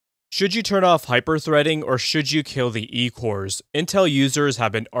Should you turn off hyperthreading or should you kill the E-cores? Intel users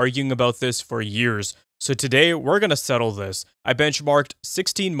have been arguing about this for years, so today we're gonna settle this. I benchmarked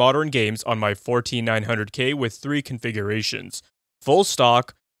 16 modern games on my 14900K with 3 configurations: full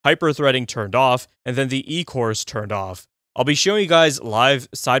stock, hyperthreading turned off, and then the E-cores turned off. I'll be showing you guys live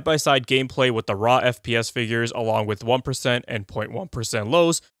side-by-side gameplay with the raw FPS figures along with 1% and 0.1%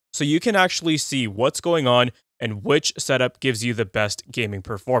 lows, so you can actually see what's going on and which setup gives you the best gaming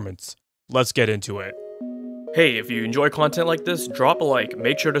performance. Let's get into it. Hey, if you enjoy content like this, drop a like,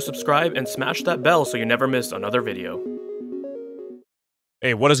 make sure to subscribe, and smash that bell so you never miss another video.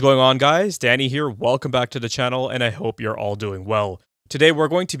 Hey, what is going on, guys? Danny here, welcome back to the channel, and I hope you're all doing well. Today we're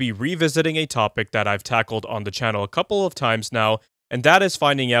going to be revisiting a topic that I've tackled on the channel a couple of times now, and that is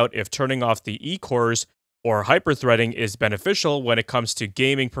finding out if turning off the E-cores or hyperthreading is beneficial when it comes to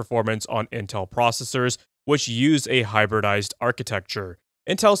gaming performance on Intel processors, which use a hybridized architecture.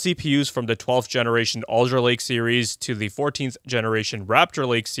 Intel CPUs from the 12th generation Alder Lake series to the 14th generation Raptor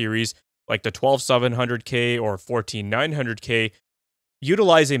Lake series, like the 12700K or 14900K,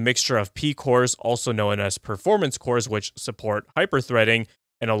 utilize a mixture of P-cores, also known as performance cores, which support hyperthreading,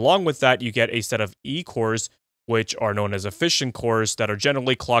 and along with that you get a set of E-cores, which are known as efficient cores that are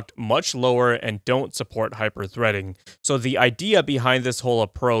generally clocked much lower and don't support hyperthreading. So the idea behind this whole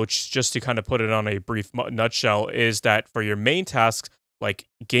approach, just to kind of put it on a brief nutshell, is that for your main tasks, like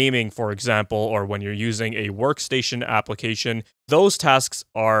gaming, for example, or when you're using a workstation application, those tasks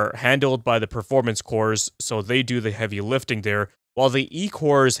are handled by the performance cores, so they do the heavy lifting there, while the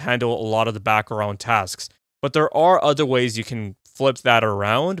E-cores handle a lot of the background tasks. But there are other ways you can flip that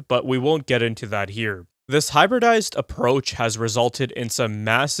around, but we won't get into that here. This hybridized approach has resulted in some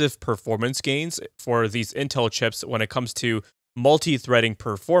massive performance gains for these Intel chips when it comes to multi-threading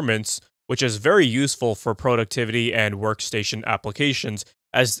performance, which is very useful for productivity and workstation applications,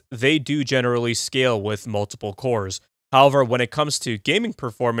 as they do generally scale with multiple cores. However, when it comes to gaming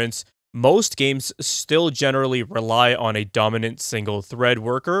performance, most games still generally rely on a dominant single-thread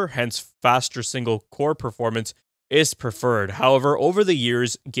worker, hence faster single-core performance is preferred. However, over the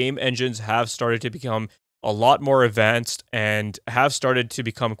years, game engines have started to become a lot more advanced and have started to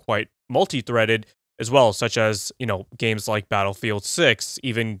become quite multi-threaded as well, such as, games like Battlefield 6,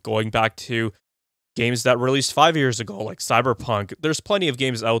 even going back to games that released 5 years ago, like Cyberpunk. There's plenty of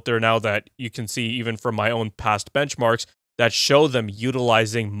games out there now that you can see, even from my own past benchmarks, that show them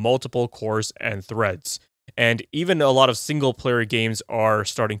utilizing multiple cores and threads. And even a lot of single-player games are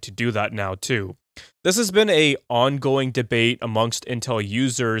starting to do that now too. This has been an ongoing debate amongst Intel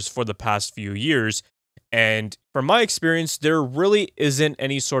users for the past few years, and from my experience, there really isn't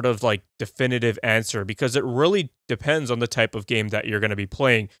any sort of definitive answer because it really depends on the type of game that you're going to be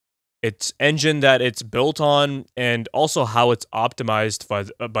playing, its engine that it's built on, and also how it's optimized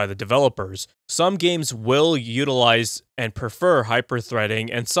by the developers. Some games will utilize and prefer hyperthreading,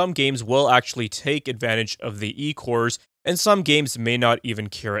 and some games will actually take advantage of the E-cores, and some games may not even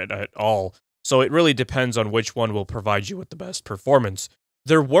care it at all. So it really depends on which one will provide you with the best performance.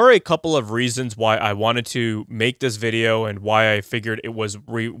 There were a couple of reasons why I wanted to make this video and why I figured it was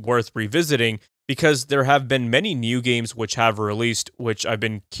worth revisiting, because there have been many new games which have released, which I've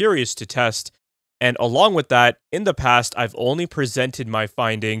been curious to test. And along with that, in the past, I've only presented my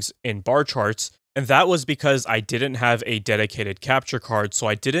findings in bar charts, and that was because I didn't have a dedicated capture card, so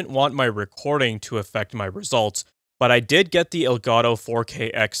I didn't want my recording to affect my results. But I did get the Elgato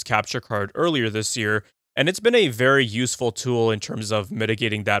 4KX capture card earlier this year, and it's been a very useful tool in terms of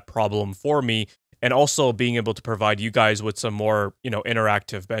mitigating that problem for me, and also being able to provide you guys with some more,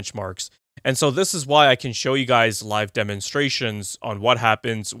 interactive benchmarks. And so this is why I can show you guys live demonstrations on what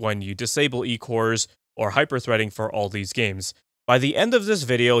happens when you disable E-cores or hyperthreading for all these games. By the end of this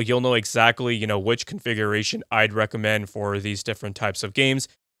video, you'll know exactly, which configuration I'd recommend for these different types of games,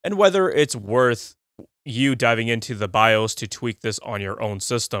 and whether it's worth you diving into the BIOS to tweak this on your own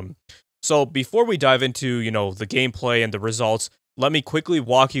system. So before we dive into, the gameplay and the results, let me quickly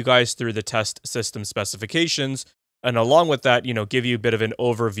walk you guys through the test system specifications, and along with that, give you a bit of an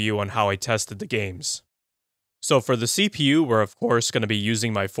overview on how I tested the games. So for the CPU, we're of course going to be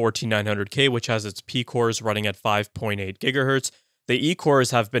using my 14900K, which has its P-cores running at 5.8 GHz. The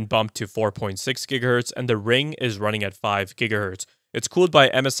E-cores have been bumped to 4.6 GHz, and the ring is running at 5 GHz. It's cooled by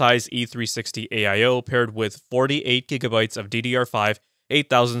MSI's E360 AIO, paired with 48 GB of DDR5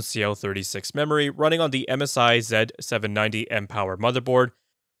 8000CL36 memory, running on the MSI Z790 M-Power motherboard.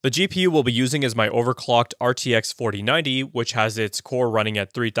 The GPU we'll be using is my overclocked RTX 4090, which has its core running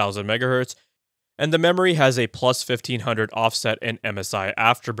at 3000 MHz, and the memory has a plus 1500 offset in MSI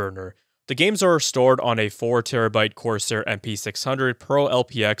Afterburner. The games are stored on a 4TB Corsair MP600 Pro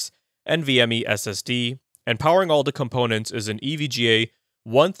LPX, NVMe SSD, and powering all the components is an EVGA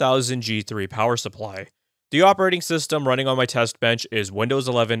 1000G3 power supply. The operating system running on my test bench is Windows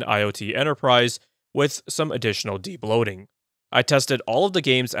 11 IoT Enterprise with some additional deep loading. I tested all of the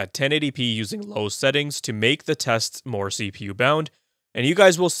games at 1080p using low settings to make the tests more CPU bound, and you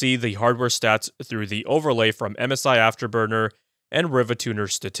guys will see the hardware stats through the overlay from MSI Afterburner and Rivatuner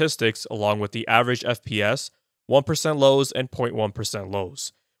statistics along with the average FPS, 1% lows, and 0.1%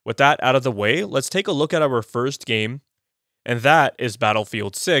 lows. With that out of the way, let's take a look at our first game, and that is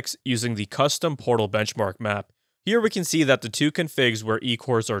Battlefield 6 using the custom portal benchmark map. Here we can see that the two configs where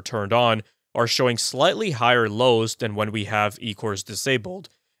E-cores are turned on are showing slightly higher lows than when we have E-cores disabled,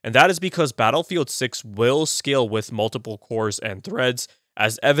 and that is because Battlefield 6 will scale with multiple cores and threads,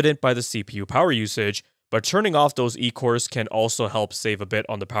 as evident by the CPU power usage, but turning off those E-cores can also help save a bit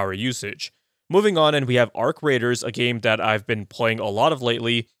on the power usage. Moving on, and we have Arc Raiders, a game that I've been playing a lot of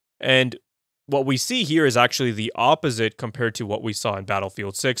lately, and what we see here is actually the opposite compared to what we saw in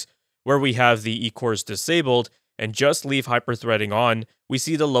Battlefield 6, where we have the E-cores disabled, and just leave hyperthreading on, we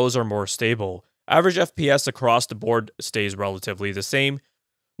see the lows are more stable. Average FPS across the board stays relatively the same.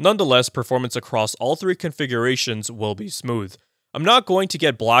 Nonetheless, performance across all three configurations will be smooth. I'm not going to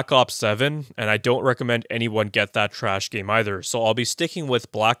get Black Ops 7, and I don't recommend anyone get that trash game either, so I'll be sticking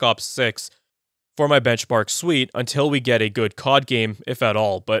with Black Ops 6 for my benchmark suite until we get a good COD game, if at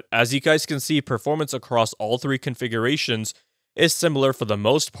all. But as you guys can see, performance across all three configurations is similar for the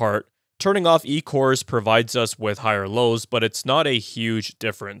most part. Turning off E-cores provides us with higher lows, but it's not a huge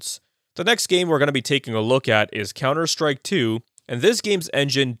difference. The next game we're going to be taking a look at is Counter-Strike 2, and this game's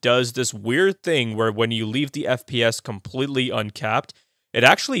engine does this weird thing where when you leave the FPS completely uncapped, it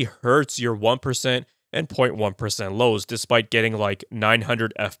actually hurts your 1% and 0.1% lows despite getting like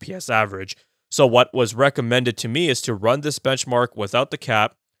 900 FPS average. So what was recommended to me is to run this benchmark without the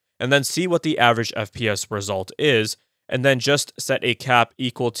cap, and then see what the average FPS result is, and then just set a cap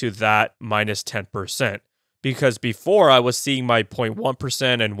equal to that minus 10%. Because before I was seeing my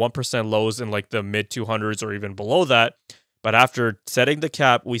 0.1% and 1% lows in like the mid 200s or even below that, but after setting the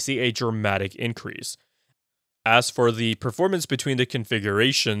cap, we see a dramatic increase. As for the performance between the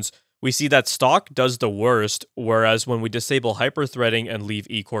configurations, we see that stock does the worst, whereas when we disable hyperthreading and leave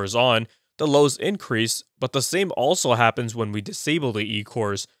E-cores on, the lows increase, but the same also happens when we disable the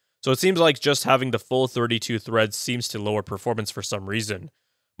E-cores, so it seems like just having the full 32 threads seems to lower performance for some reason.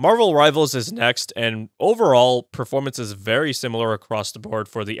 Marvel Rivals is next, and overall, performance is very similar across the board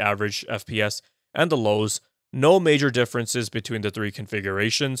for the average FPS and the lows. No major differences between the three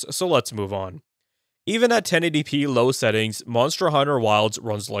configurations, so let's move on. Even at 1080p low settings, Monster Hunter Wilds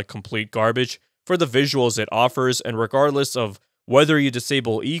runs like complete garbage for the visuals it offers, and regardless of whether you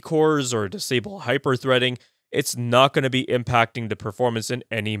disable E-cores or disable hyperthreading, it's not going to be impacting the performance in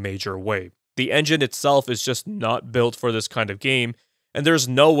any major way. The engine itself is just not built for this kind of game, and there's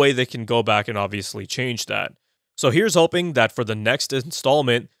no way they can go back and obviously change that. So here's hoping that for the next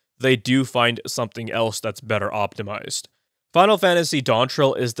installment, they do find something else that's better optimized. Final Fantasy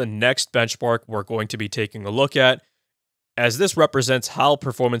Dawntrail is the next benchmark we're going to be taking a look at, as this represents how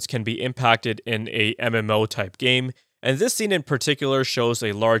performance can be impacted in a MMO type game, and this scene in particular shows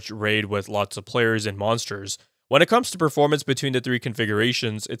a large raid with lots of players and monsters. When it comes to performance between the three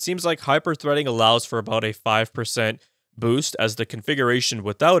configurations, it seems like hyperthreading allows for about a 5% boost, as the configuration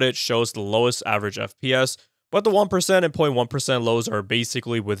without it shows the lowest average FPS, but the 1% and 0.1% lows are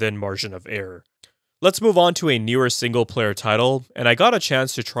basically within margin of error. Let's move on to a newer single-player title, and I got a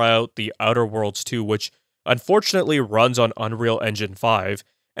chance to try out The Outer Worlds 2, which unfortunately runs on Unreal Engine 5,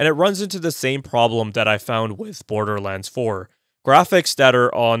 and it runs into the same problem that I found with Borderlands 4. Graphics that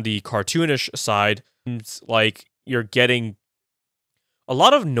are on the cartoonish side, like you're getting a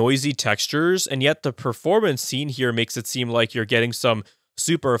lot of noisy textures, and yet the performance seen here makes it seem like you're getting some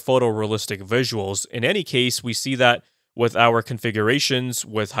super photorealistic visuals. In any case, we see that with our configurations,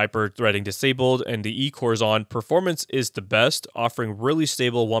 with hyperthreading disabled and the E-cores on, performance is the best, offering really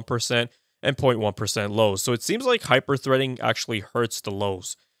stable 1% and 0.1% lows. So it seems like hyperthreading actually hurts the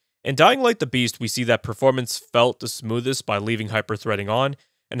lows. In Dying Light the Beast, we see that performance felt the smoothest by leaving hyperthreading on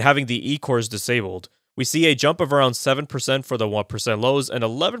and having the E-cores disabled. We see a jump of around 7% for the 1% lows and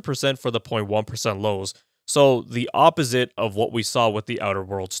 11% for the 0.1% lows. So the opposite of what we saw with The Outer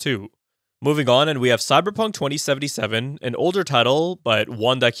Worlds 2. Moving on, and we have Cyberpunk 2077, an older title, but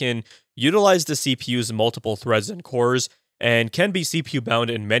one that can utilize the CPU's multiple threads and cores, and can be CPU bound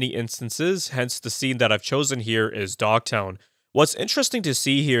in many instances, hence the scene that I've chosen here is Dogtown. What's interesting to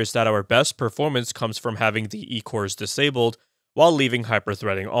see here is that our best performance comes from having the E-cores disabled while leaving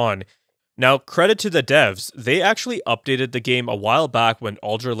hyperthreading on. Now, credit to the devs, they actually updated the game a while back when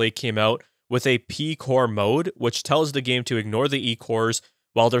Alder Lake came out with a P-Core mode, which tells the game to ignore the E-cores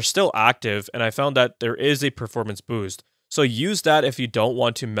while they're still active, and I found that there is a performance boost. So use that if you don't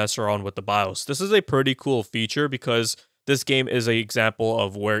want to mess around with the BIOS. This is a pretty cool feature because this game is an example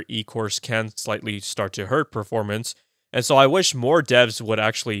of where E-cores can slightly start to hurt performance, and so I wish more devs would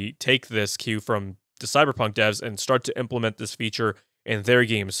actually take this cue from the Cyberpunk devs and start to implement this feature in their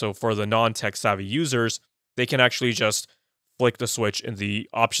games. So for the non-tech savvy users, they can actually just flick the switch in the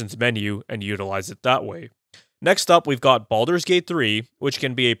options menu and utilize it that way. Next up, we've got Baldurs Gate 3, which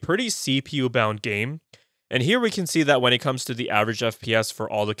can be a pretty CPU-bound game. And here we can see that when it comes to the average FPS for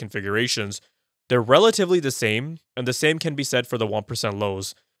all the configurations, they're relatively the same, and the same can be said for the 1%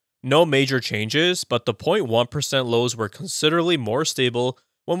 lows. No major changes, but the 0.1% lows were considerably more stable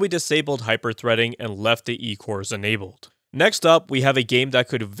when we disabled hyperthreading and left the E-cores enabled. Next up, we have a game that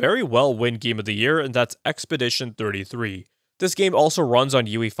could very well win Game of the Year, and that's Expedition 33. This game also runs on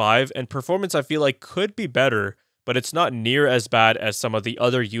UE5, and performance I feel like could be better, but it's not near as bad as some of the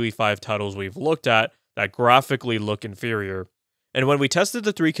other UE5 titles we've looked at that graphically look inferior. And when we tested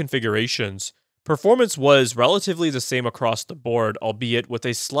the three configurations, performance was relatively the same across the board, albeit with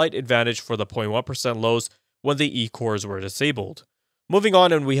a slight advantage for the 0.1% lows when the E-cores were disabled. Moving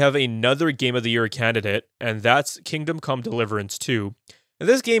on, and we have another Game of the Year candidate, and that's Kingdom Come Deliverance 2. And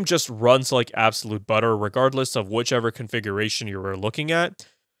this game just runs like absolute butter regardless of whichever configuration you were looking at.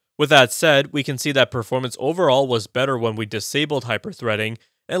 With that said, we can see that performance overall was better when we disabled hyperthreading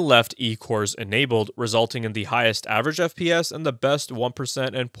and left E-cores enabled, resulting in the highest average FPS and the best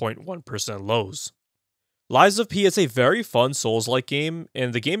 1% and 0.1% lows. Lies of P is a very fun Souls-like game,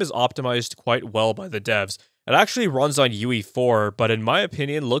 and the game is optimized quite well by the devs. It actually runs on UE4, but in my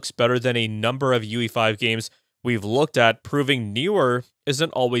opinion looks better than a number of UE5 games we've looked at, proving newer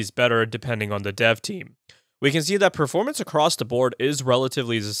isn't always better depending on the dev team. We can see that performance across the board is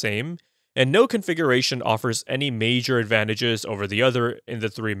relatively the same, and no configuration offers any major advantages over the other in the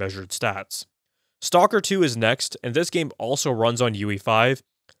three measured stats. Stalker 2 is next, and this game also runs on UE5.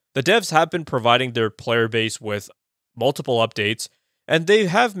 The devs have been providing their player base with multiple updates, and they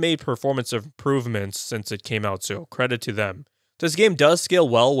have made performance improvements since it came out, so credit to them. This game does scale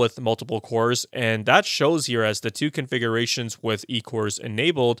well with multiple cores, and that shows here as the two configurations with E-cores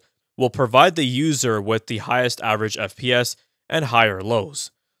enabled will provide the user with the highest average FPS and higher lows.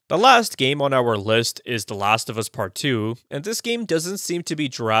 The last game on our list is The Last of Us Part 2, and this game doesn't seem to be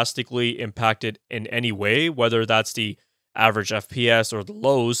drastically impacted in any way, whether that's the average FPS or the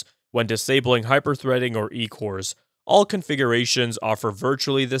lows, when disabling hyperthreading or E-cores. All configurations offer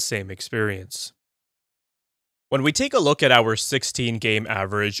virtually the same experience. When we take a look at our 16 game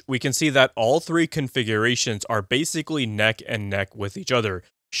average, we can see that all three configurations are basically neck and neck with each other.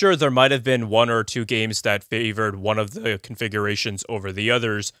 Sure, there might have been one or two games that favored one of the configurations over the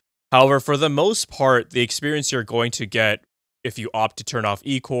others. However, for the most part, the experience you're going to get if you opt to turn off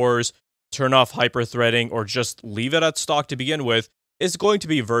E-cores, turn off hyperthreading, or just leave it at stock to begin with, is going to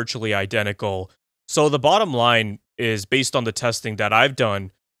be virtually identical. So the bottom line is, based on the testing that I've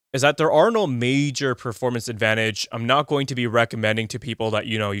done, is that there are no major performance advantage. I'm not going to be recommending to people that,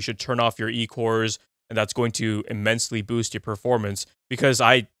 you should turn off your E-cores and that's going to immensely boost your performance, because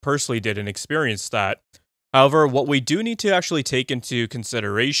I personally didn't experience that. However, what we do need to actually take into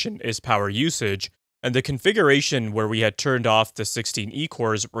consideration is power usage, and the configuration where we had turned off the 16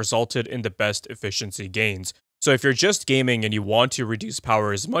 E-cores resulted in the best efficiency gains. So if you're just gaming and you want to reduce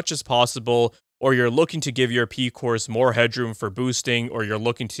power as much as possible, or you're looking to give your P-cores more headroom for boosting, or you're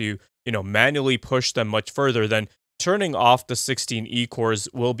looking to, manually push them much further, then turning off the 16 E-cores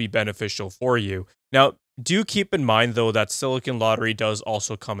will be beneficial for you. Now, do keep in mind, though, that Silicon Lottery does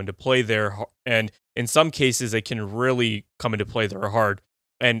also come into play there, and in some cases, it can really come into play there hard,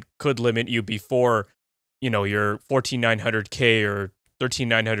 and could limit you before, your 14900K or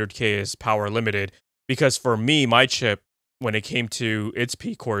 13900K is power limited. Because for me, my chip, when it came to its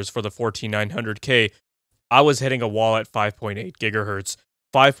P-cores for the 14900K, I was hitting a wall at 5.8 gigahertz.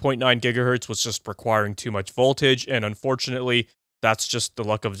 5.9 gigahertz was just requiring too much voltage, and unfortunately, that's just the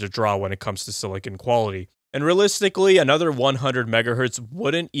luck of the draw when it comes to silicon quality. And realistically, another 100 megahertz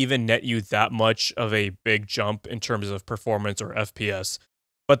wouldn't even net you that much of a big jump in terms of performance or FPS.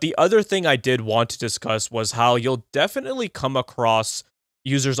 But the other thing I did want to discuss was how you'll definitely come across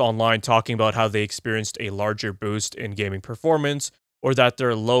users online talking about how they experienced a larger boost in gaming performance, or that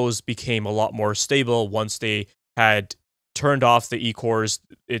their lows became a lot more stable once they had turned off the E-cores.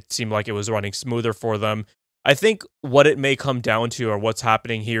 It seemed like it was running smoother for them. I think what it may come down to, or what's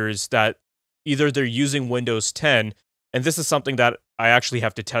happening here, is that either they're using Windows 10, and this is something that I actually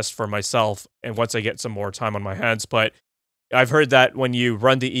have to test for myself, and once I get some more time on my hands. But I've heard that when you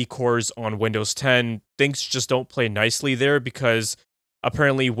run the Ecores on Windows 10, things just don't play nicely there because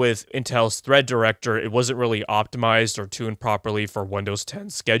apparently with Intel's thread director, it wasn't really optimized or tuned properly for Windows 10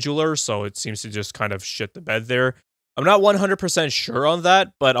 scheduler, so it seems to just kind of shit the bed there. I'm not 100% sure on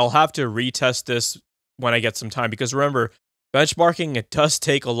that, but I'll have to retest this when I get some time, because remember, benchmarking, it does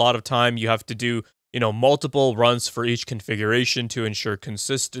take a lot of time. You have to do, multiple runs for each configuration to ensure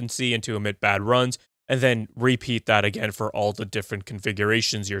consistency and to omit bad runs, and then repeat that again for all the different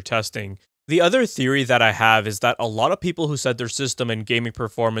configurations you're testing. The other theory that I have is that a lot of people who said their system and gaming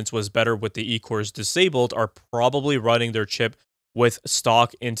performance was better with the Ecores disabled are probably running their chip with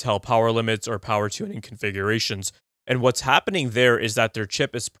stock Intel power limits or power tuning configurations. And what's happening there is that their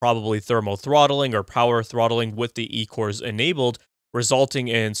chip is probably thermal throttling or power throttling with the Ecores enabled, resulting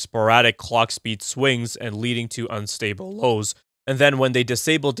in sporadic clock speed swings and leading to unstable lows. And then when they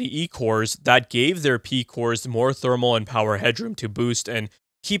disabled the Ecores, that gave their P-cores more thermal and power headroom to boost and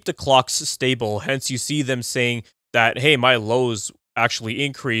keep the clocks stable. Hence, you see them saying that, hey, my lows actually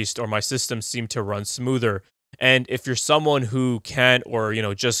increased or my system seemed to run smoother. And if you're someone who can't or,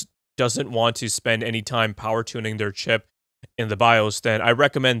 just doesn't want to spend any time power tuning their chip in the BIOS, then I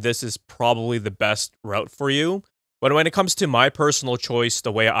recommend this is probably the best route for you. But when it comes to my personal choice,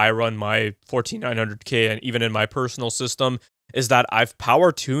 the way I run my 14900K and even in my personal system, is that I've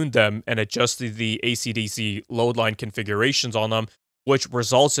power tuned them and adjusted the AC/DC load line configurations on them, which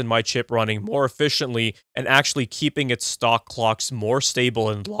results in my chip running more efficiently and actually keeping its stock clocks more stable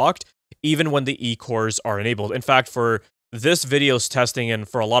and locked, even when the Ecores are enabled. In fact, for this video's testing and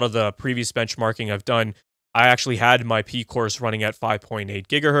for a lot of the previous benchmarking I've done, I actually had my P-cores running at 5.8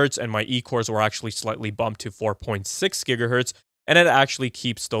 gigahertz, and my E-cores were actually slightly bumped to 4.6 gigahertz, and it actually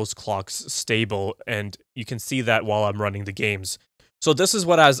keeps those clocks stable, and you can see that while I'm running the games. So this is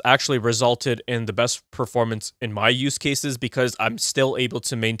what has actually resulted in the best performance in my use cases, because I'm still able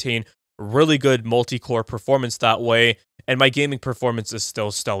to maintain really good multi-core performance that way, and my gaming performance is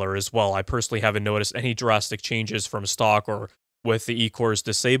still stellar as well. I personally haven't noticed any drastic changes from stock or with the Ecores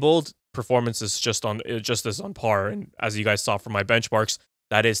disabled. Performance is just as on par, and as you guys saw from my benchmarks,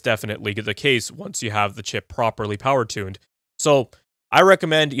 that is definitely the case once you have the chip properly power tuned. So I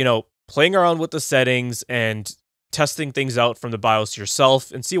recommend, playing around with the settings and testing things out from the BIOS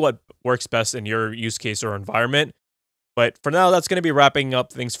yourself and see what works best in your use case or environment. But for now, that's going to be wrapping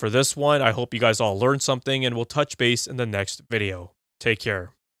up things for this one. I hope you guys all learned something, and we'll touch base in the next video. Take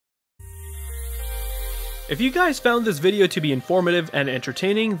care. If you guys found this video to be informative and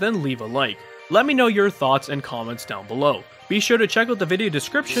entertaining, then leave a like. Let me know your thoughts and comments down below. Be sure to check out the video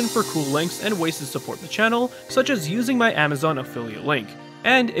description for cool links and ways to support the channel, such as using my Amazon affiliate link.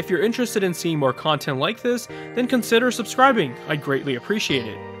 And if you're interested in seeing more content like this, then consider subscribing. I'd greatly appreciate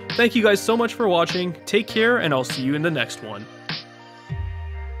it. Thank you guys so much for watching, take care, and I'll see you in the next one.